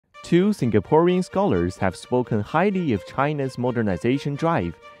Two Singaporean scholars have spoken highly of China's modernization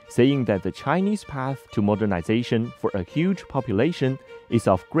drive, saying that the Chinese path to modernization for a huge population is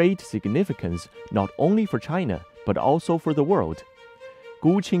of great significance not only for China, but also for the world.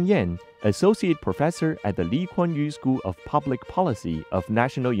 Gu Qingyan, Associate Professor at the Lee Kuan Yew School of Public Policy of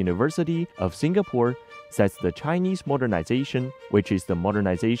National University of Singapore, says the Chinese modernization, which is the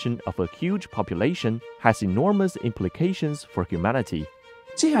modernization of a huge population, has enormous implications for humanity.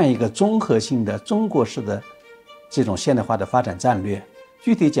 这样一个综合性的中国式的这种现代化的发展战略，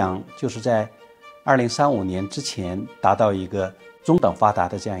具体讲就是在2035年之前达到一个中等发达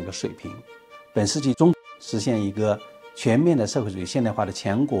的这样一个水平，本世纪中实现一个全面的社会主义现代化的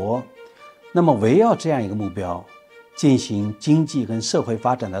强国。那么围绕这样一个目标进行经济跟社会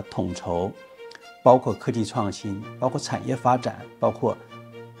发展的统筹，包括科技创新，包括产业发展，包括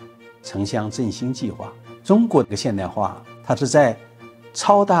城乡振兴计划。中国的现代化它是在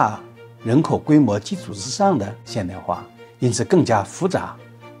超大人口规模基础之上的现代化，因此更加复杂，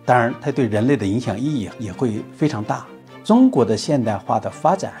当然它对人类的影响意义也会非常大。中国的现代化的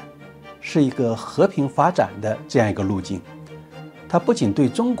发展是一个和平发展的这样一个路径，它不仅对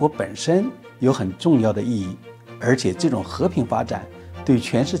中国本身有很重要的意义，而且这种和平发展对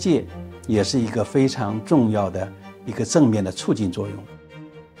全世界也是一个非常重要的一个正面的促进作用。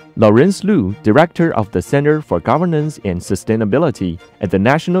Lawrence Liu, Director of the Center for Governance and Sustainability at the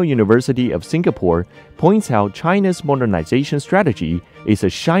National University of Singapore, points out China's modernization strategy is a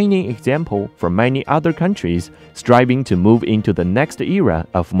shining example for many other countries striving to move into the next era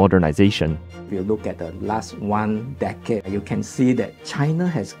of modernization. If you look at the last 1 decade, you can see that China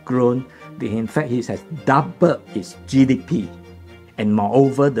has grown. In fact, it has doubled its GDP. And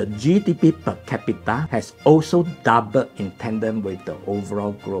moreover, the GDP per capita has also doubled in tandem with the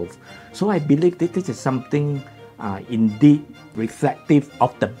overall growth. So I believe that this is something indeed reflective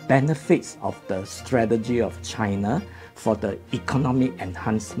of the benefits of the strategy of China for the economic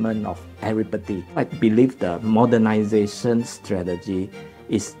enhancement of everybody. I believe the modernization strategy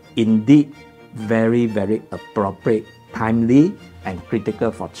is indeed very, very appropriate, timely, and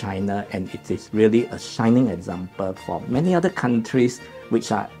critical for China, and it is really a shining example for many other countries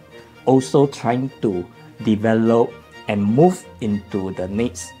which are also trying to develop and move into the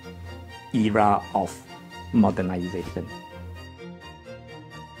next era of modernization.